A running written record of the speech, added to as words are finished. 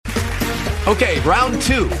Okay, round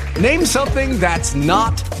two. Name something that's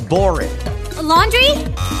not boring. A laundry?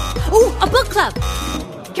 Ooh, a book club.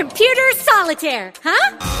 Computer solitaire,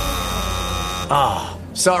 huh? Ah,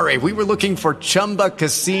 sorry, we were looking for Chumba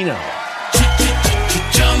Casino.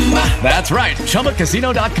 That's right,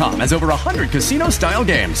 ChumbaCasino.com has over 100 casino-style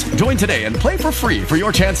games. Join today and play for free for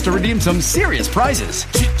your chance to redeem some serious prizes.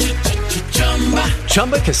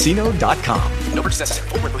 ChumbaCasino.com. No purchase necessary.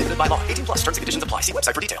 Void where prohibited by law. 18 plus terms and conditions apply. See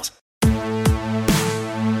website for details.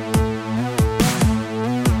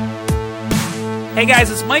 Hey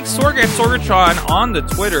guys, it's Mike Sorga at Sorgatron on the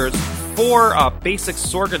Twitters for Basic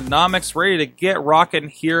Sorganomics, ready to get rocking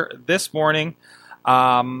here this morning.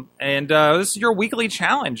 This is your weekly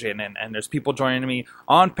challenge, and there's people joining me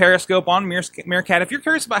on Periscope, on Meerkat. If you're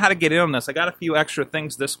curious about how to get in on this, I got a few extra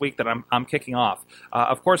things this week that I'm kicking off.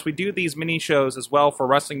 Of course, we do these mini shows as well for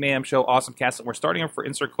Wrestling Mayhem Show, Awesome Cast, and we're starting them for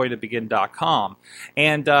InsertCoin2Begin.com.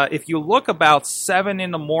 And if you look about 7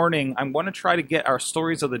 in the morning, I'm going to try to get our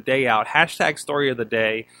stories of the day out, hashtag story of the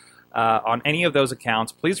day, on any of those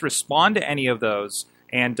accounts. Please respond to any of those,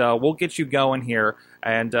 and we'll get you going here.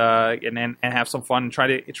 And have some fun and try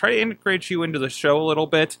to integrate you into the show a little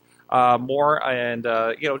bit more, and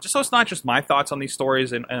just so it's not just my thoughts on these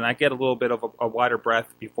stories, and I get a little bit of a wider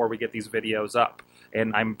breadth before we get these videos up,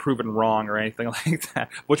 and I'm proven wrong or anything like that,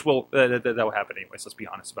 which will that will happen anyways. Let's be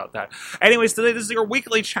honest about that. Anyways, today this is your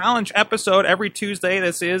weekly challenge episode every Tuesday.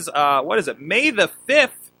 This is May the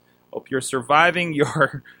 5th. Hope you're surviving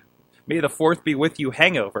your May the 4th be with you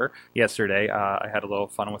hangover yesterday. I had a little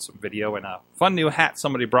fun with some video and a fun new hat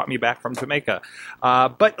somebody brought me back from Jamaica.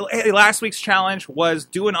 But last week's challenge was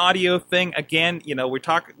do an audio thing. Again, we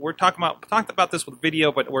talked about this with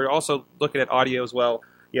video, but we're also looking at audio as well.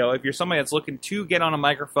 If you're somebody that's looking to get on a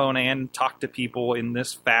microphone and talk to people in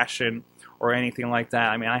this fashion or anything like that,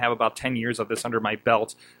 I mean, I have about 10 years of this under my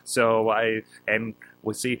belt,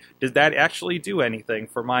 we'll see, does that actually do anything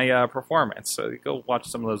for my performance? So go watch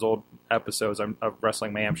some of those old episodes of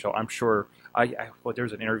Wrestling Mayhem Show. I'm sure,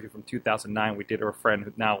 there's an interview from 2009 we did with a friend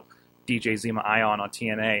who now DJ Zima Ion on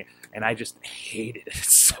TNA, and I just hated it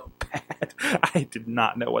so bad. I did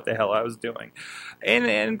not know what the hell I was doing,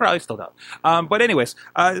 and probably still don't. But anyways,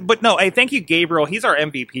 thank you, Gabriel. He's our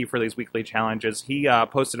MVP for these weekly challenges. He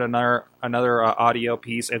posted another audio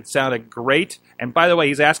piece and sounded great. And by the way,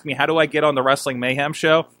 he's asking me, how do I get on the Wrestling Mayhem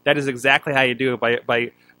Show? That is exactly how you do it,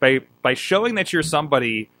 by showing that you're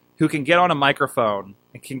somebody who can get on a microphone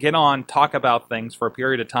and can get on, talk about things for a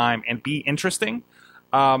period of time and be interesting.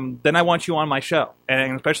 Then I want you on my show,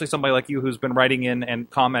 and especially somebody like you who's been writing in and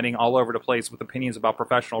commenting all over the place with opinions about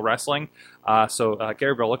professional wrestling. So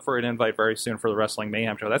Gabriel, look for an invite very soon for the Wrestling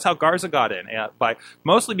Mayhem Show. That's how Garza got in,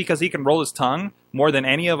 mostly because he can roll his tongue more than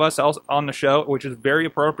any of us else on the show, which is very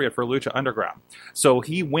appropriate for Lucha Underground. So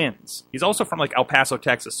he wins. He's also from El Paso,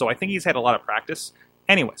 Texas, so I think he's had a lot of practice.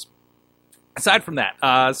 Anyways. Aside from that,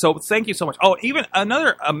 so thank you so much. Oh, even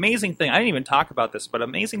another amazing thing, I didn't even talk about this, but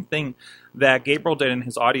amazing thing that Gabriel did in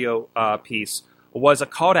his audio piece was a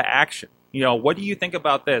call to action. What do you think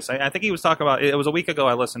about this? I think he was talking about, it was a week ago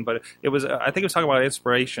I listened, but I think he was talking about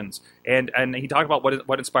inspirations, and he talked about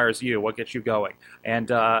what inspires you, what gets you going.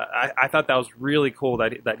 And I thought that was really cool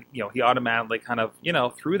that he automatically kind of,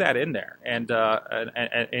 threw that in there, and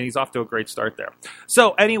he's off to a great start there.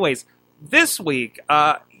 So anyways, this week,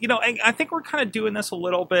 I think we're kind of doing this a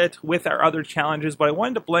little bit with our other challenges, but I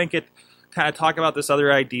wanted to blanket kind of talk about this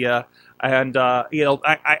other idea. And,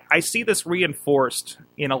 I see this reinforced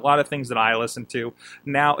in a lot of things that I listen to.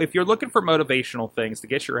 Now, if you're looking for motivational things to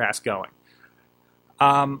get your ass going,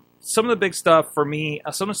 some of the big stuff for me,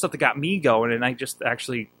 some of the stuff that got me going, and I just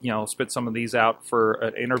actually, spit some of these out for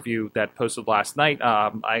an interview that posted last night.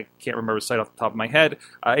 I can't remember the site off the top of my head.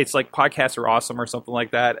 It's like Podcasts Are Awesome or something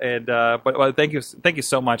like that. And but thank you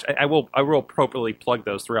so much. I will appropriately plug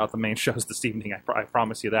those throughout the main shows this evening. I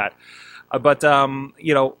promise you that.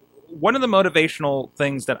 One of the motivational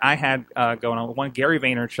things that I had going on, Gary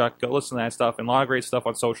Vaynerchuk, go listen to that stuff, and a lot of great stuff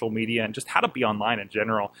on social media, and just how to be online in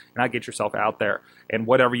general, and how to get yourself out there, and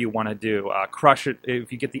whatever you want to do. Crush It,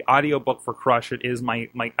 if you get the audiobook for Crush It, is my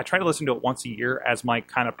I try to listen to it once a year as my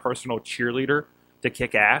kind of personal cheerleader to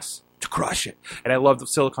kick ass, to crush it. And I love the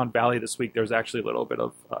Silicon Valley this week. There's actually a little bit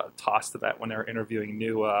of toss to that when they're interviewing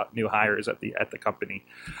new hires at the company.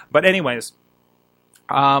 But anyways,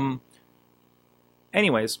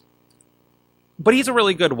 but he's a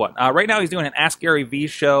really good one. Right now he's doing an Ask Gary V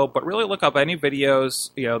show, but really look up any videos,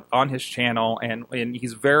 on his channel, and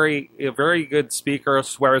he's a very good speaker,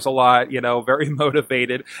 swears a lot, very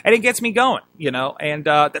motivated, and it gets me going, and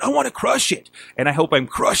that I want to crush it, and I hope I'm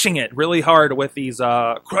crushing it really hard with these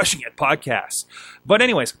Crushing It podcasts. But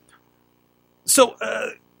anyways, So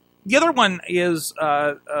the other one is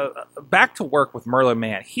Back to Work with Merlin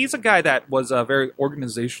Mann. He's a guy that was a very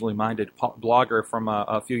organizationally minded blogger from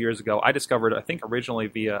a few years ago. I discovered, I think, originally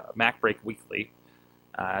via MacBreak Weekly,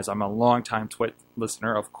 as I'm a longtime Twit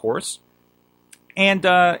listener, of course.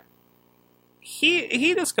 And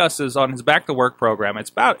he discusses on his Back to Work program.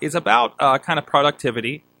 It's about kind of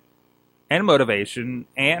productivity and motivation,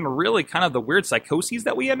 and really kind of the weird psychoses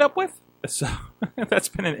that we end up with. So that's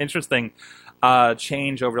been an interesting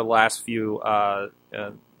change over the last few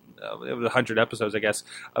 100 episodes, I guess.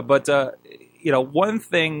 But one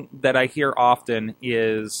thing that I hear often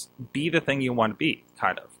is be the thing you want to be,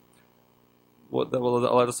 kind of.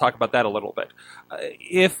 Let's talk about that a little bit.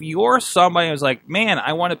 If you're somebody who's like, man,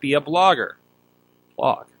 I want to be a blogger,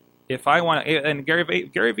 blog. If I want to, and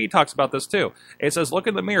Gary Vee talks about this too. It says, look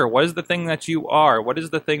in the mirror. What is the thing that you are? What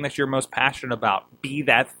is the thing that you're most passionate about? Be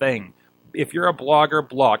that thing. If you're a blogger,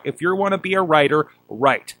 blog. If you want to be a writer,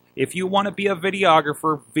 write. If you want to be a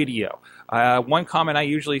videographer, video. One comment I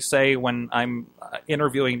usually say when I'm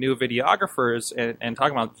interviewing new videographers and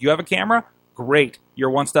talking about, do you have a camera? Great.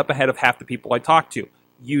 You're one step ahead of half the people I talk to.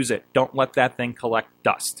 Use it. Don't let that thing collect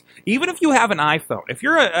dust. Even if you have an iPhone, if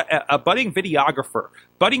you're a budding videographer,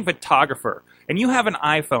 budding photographer, and you have an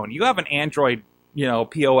iPhone, you have an Android,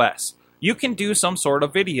 POS, you can do some sort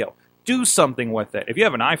of video. Do something with it. If you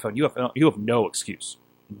have an iPhone, you have no excuse.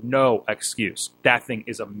 No excuse. That thing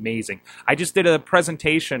is amazing. I just did a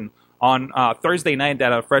presentation on Thursday night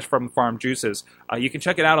at Fresh from the Farm Juices. You can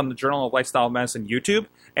check it out on the Journal of Lifestyle Medicine YouTube.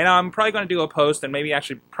 And I'm probably going to do a post and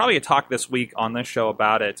probably a talk this week on this show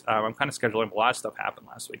about it. I'm kind of scheduling a lot of stuff happened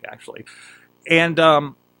last week, actually.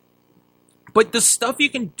 And but the stuff you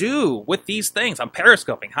can do with these things, I'm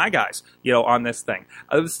periscoping, hi guys, on this thing.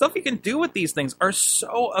 The stuff you can do with these things are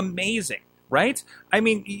so amazing, right? I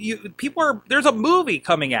mean, there's a movie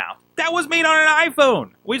coming out that was made on an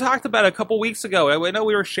iPhone. We talked about it a couple weeks ago. I know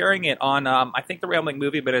we were sharing it on, I think the Rambling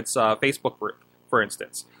Movie Minutes Facebook group, for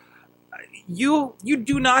instance. You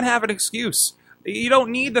do not have an excuse. You don't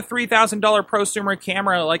need the $3,000 prosumer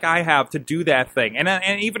camera like I have to do that thing.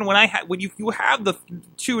 And even when you have the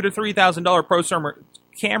 $2,000 to $3,000 prosumer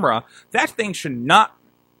camera, that thing should not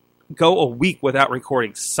go a week without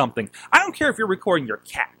recording something. I don't care if you're recording your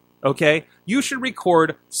cat, okay? You should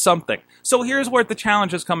record something. So here's where the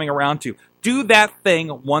challenge is coming around to. Do that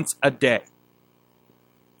thing once a day.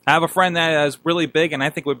 I have a friend that is really big and I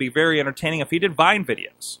think would be very entertaining if he did Vine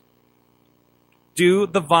videos. Do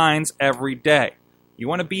the Vines every day. You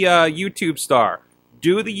want to be a YouTube star.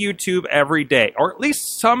 Do the YouTube every day, or at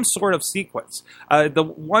least some sort of sequence. The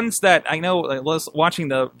ones that I know, watching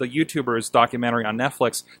the YouTubers documentary on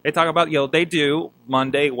Netflix, they talk about, they do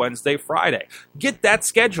Monday, Wednesday, Friday. Get that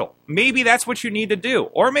schedule. Maybe that's what you need to do.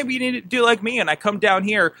 Or maybe you need to do like me, and I come down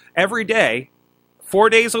here every day, 4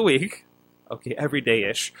 days a week, okay, every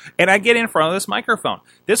day-ish, and I get in front of this microphone.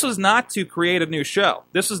 This was not to create a new show.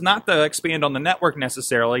 This was not to expand on the network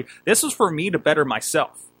necessarily. This was for me to better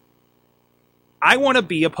myself. I want to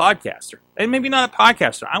be a podcaster, and maybe not a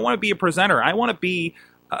podcaster. I want to be a presenter. I want to be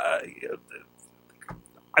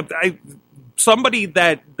somebody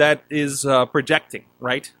that is projecting,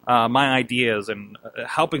 right, my ideas and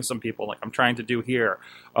helping some people like I'm trying to do here,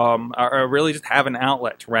 or really just have an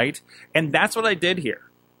outlet, right? And that's what I did here.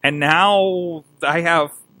 And now I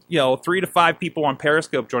have, 3 to 5 people on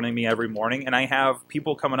Periscope joining me every morning, and I have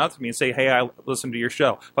people coming up to me and say, hey, I listened to your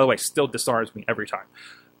show. By the way, still disarms me every time.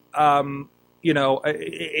 And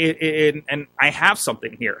I have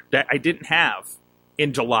something here that I didn't have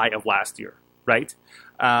in July of last year, right?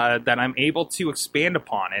 That I'm able to expand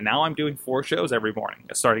upon. And now I'm doing 4 shows every morning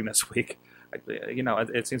starting this week.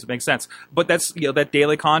 It seems to make sense. But that's, that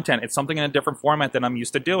daily content. It's something in a different format than I'm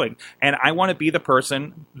used to doing. And I want to be the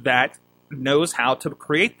person that knows how to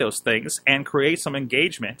create those things and create some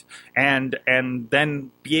engagement and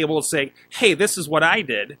then be able to say, hey, this is what I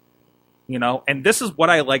did. And this is what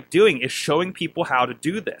I like doing, is showing people how to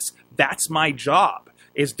do this. That's my job,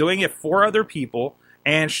 is doing it for other people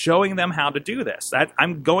and showing them how to do this.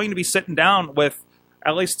 I'm going to be sitting down with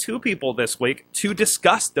at least 2 people this week to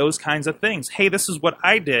discuss those kinds of things. Hey, this is what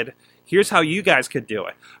I did. Here's how you guys could do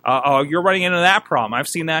it. You're running into that problem. I've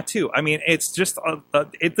seen that too. I mean, it's just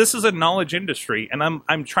this is a knowledge industry, and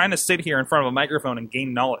I'm trying to sit here in front of a microphone and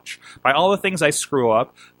gain knowledge by all the things I screw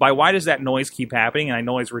up. By why does that noise keep happening, and I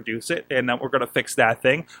noise reduce it, and then we're going to fix that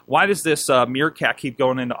thing. Why does this meerkat keep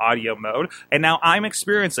going into audio mode? And now I'm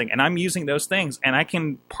experiencing, and I'm using those things, and I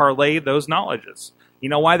can parlay those knowledges. You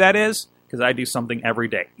know why that is? Because I do something every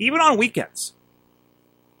day, even on weekends.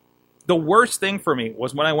 The worst thing for me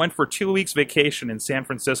was when I went for 2 weeks vacation in San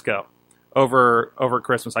Francisco over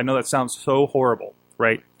Christmas. I know that sounds so horrible,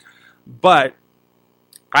 right? But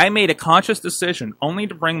I made a conscious decision only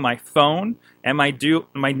to bring my phone and my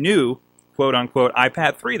new quote-unquote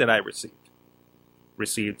iPad 3 that I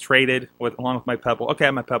traded along with my Pebble. Okay, I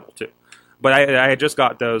have my Pebble too. But I had just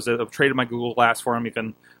got those. I've traded my Google Glass for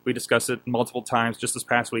them. We discussed it multiple times just this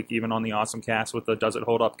past week, even on the Awesome Cast with the Does It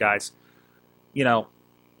Hold Up guys.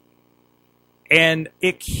 And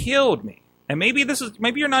it killed me. And maybe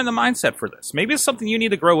you're not in the mindset for this. Maybe it's something you need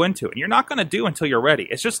to grow into, and you're not going to do until you're ready.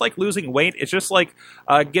 It's just like losing weight. It's just like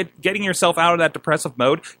getting yourself out of that depressive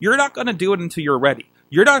mode. You're not going to do it until you're ready.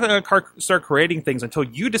 You're not going to start creating things until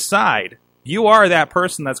you decide you are that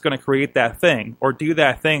person that's going to create that thing, or do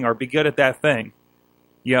that thing, or be good at that thing.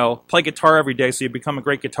 Play guitar every day so you become a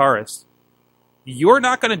great guitarist. You're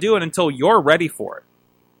not going to do it until you're ready for it.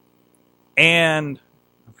 And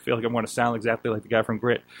I feel like I'm going to sound exactly like the guy from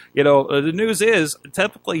Grit. The news is,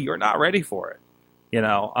 typically, you're not ready for it.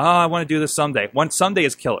 I want to do this someday. One someday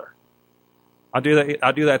is killer. I'll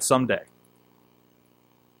do that someday.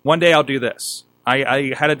 One day I'll do this.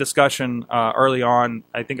 I had a discussion early on.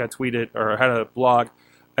 I think I tweeted or had a blog.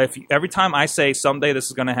 Every time I say someday this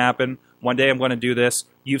is going to happen, one day I'm going to do this,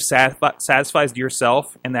 you've satisfied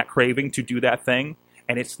yourself in that craving to do that thing,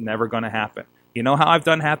 and it's never going to happen. You know how I've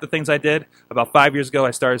done half the things I did? About 5 years ago,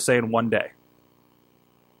 I started saying one day.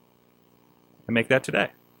 And make that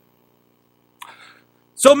today.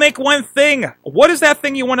 So make one thing. What is that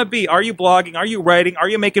thing you want to be? Are you blogging? Are you writing? Are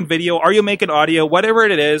you making video? Are you making audio? Whatever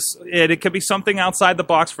it is, it could be something outside the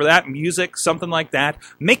box for that, music, something like that.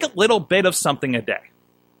 Make a little bit of something a day.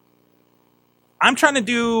 I'm trying to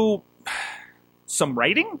do some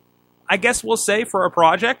writing, I guess we'll say, for a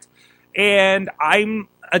project. And I'm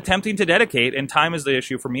attempting to dedicate, and time is the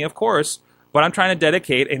issue for me, of course, but I'm trying to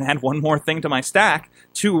dedicate and add one more thing to my stack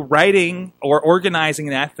to writing or organizing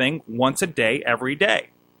that thing once a day, every day.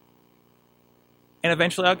 And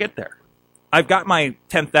eventually I'll get there. I've got my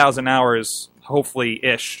 10,000 hours,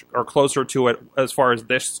 hopefully-ish, or closer to it as far as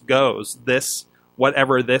this goes,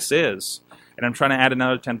 whatever this is. And I'm trying to add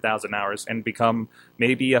another 10,000 hours and become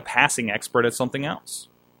maybe a passing expert at something else.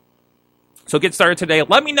 So get started today.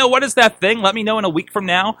 Let me know, what is that thing? Let me know in a week from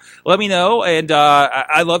now. Let me know, and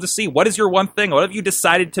I'd love to see, what is your one thing? What have you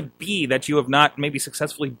decided to be that you have not maybe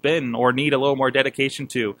successfully been or need a little more dedication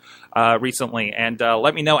to recently? And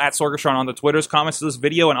let me know at Sorgatron on the Twitters, comments to this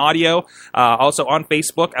video and audio, also on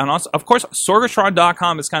Facebook. And also, of course,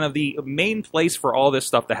 Sorgatron.com is kind of the main place for all this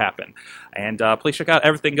stuff to happen. And please check out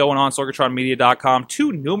everything going on, SorgatronMedia.com.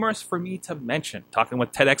 Too numerous for me to mention. Talking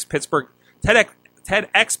with TEDx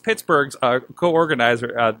Pittsburgh's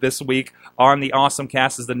co-organizer this week on the Awesome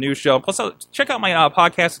Cast is the new show. Plus, check out my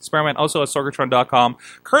podcast experiment, also at Sorgatron.com,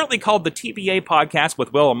 currently called the TBA Podcast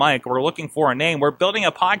with Will and Mike. We're looking for a name. We're building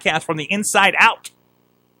a podcast from the inside out.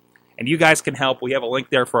 And you guys can help. We have a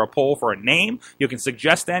link there for a poll for a name. You can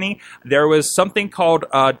suggest any. There was something called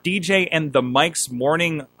DJ and the Mike's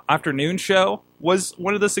Morning Afternoon Show was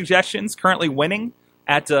one of the suggestions, currently winning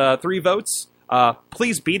at 3 votes.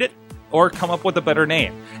 Please beat it, or come up with a better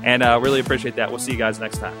name. And really appreciate that. We'll see you guys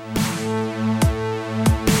next time.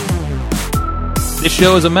 This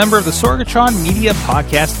show is a member of the Sorgatron Media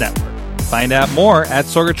Podcast Network. Find out more at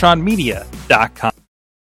sorgatronmedia.com.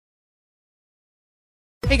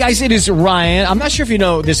 Hey guys, it is Ryan. I'm not sure if you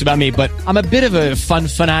know this about me, but I'm a bit of a fun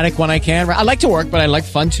fanatic when I can. I like to work, but I like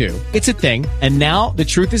fun too. It's a thing. And now the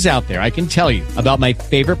truth is out there. I can tell you about my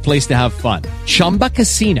favorite place to have fun. Chumba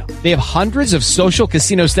Casino. They have hundreds of social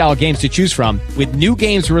casino style games to choose from with new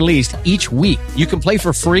games released each week. You can play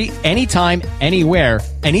for free anytime, anywhere.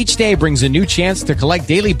 And each day brings a new chance to collect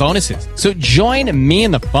daily bonuses. So join me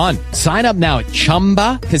in the fun. Sign up now at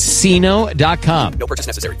ChumbaCasino.com. No purchase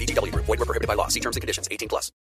necessary. VGW Group. Void where prohibited by law. See terms and conditions. 18+.